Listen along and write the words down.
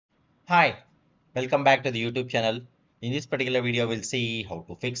Hi, welcome back to the YouTube channel. In this particular video, we'll see how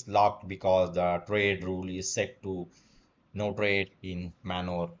to fix locked because the trade rule is set to no trade in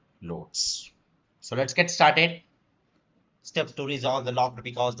Manor Lords. So let's get started. Steps to resolve the locked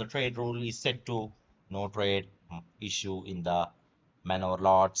because the trade rule is set to no trade issue in the Manor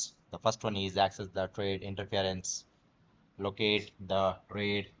Lords. The first one is access the trade interference. Locate the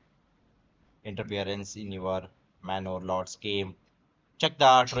trade interference in your Manor Lords game. Check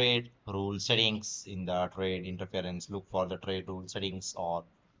the trade rule settings in the trade interference. Look for the trade rule settings or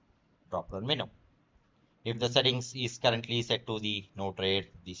drop down menu. If the settings is currently set to the no trade,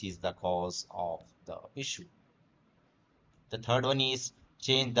 this is the cause of the issue. The third one is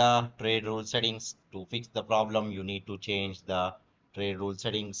change the trade rule settings. To fix the problem, you need to change the trade rule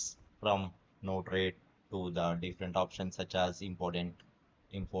settings from no trade to the different options such as import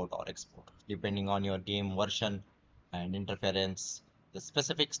or export. Depending on your game version and interference, the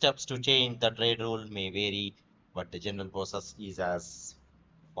specific steps to change the trade rule may vary, but the general process is as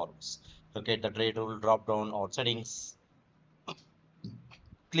follows. Locate the trade rule drop down or settings.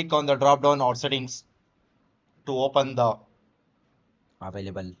 Click on the drop down or settings to open the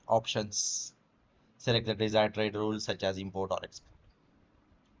available options. Select the desired trade rules such as import or export.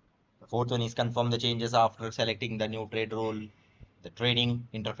 The fourth one is confirm the changes after selecting the new trade rule. The trading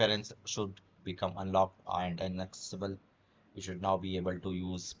interference should become unlocked and inaccessible. You should now be able to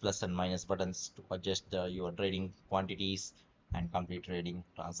use plus and minus buttons to adjust your trading quantities and complete trading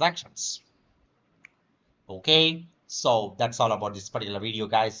transactions. Okay, so that's all about this particular video,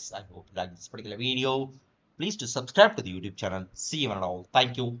 guys. I hope you like this particular video. Please do subscribe to the YouTube channel. See you around.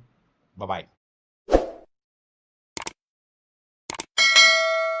 Thank you. Bye bye.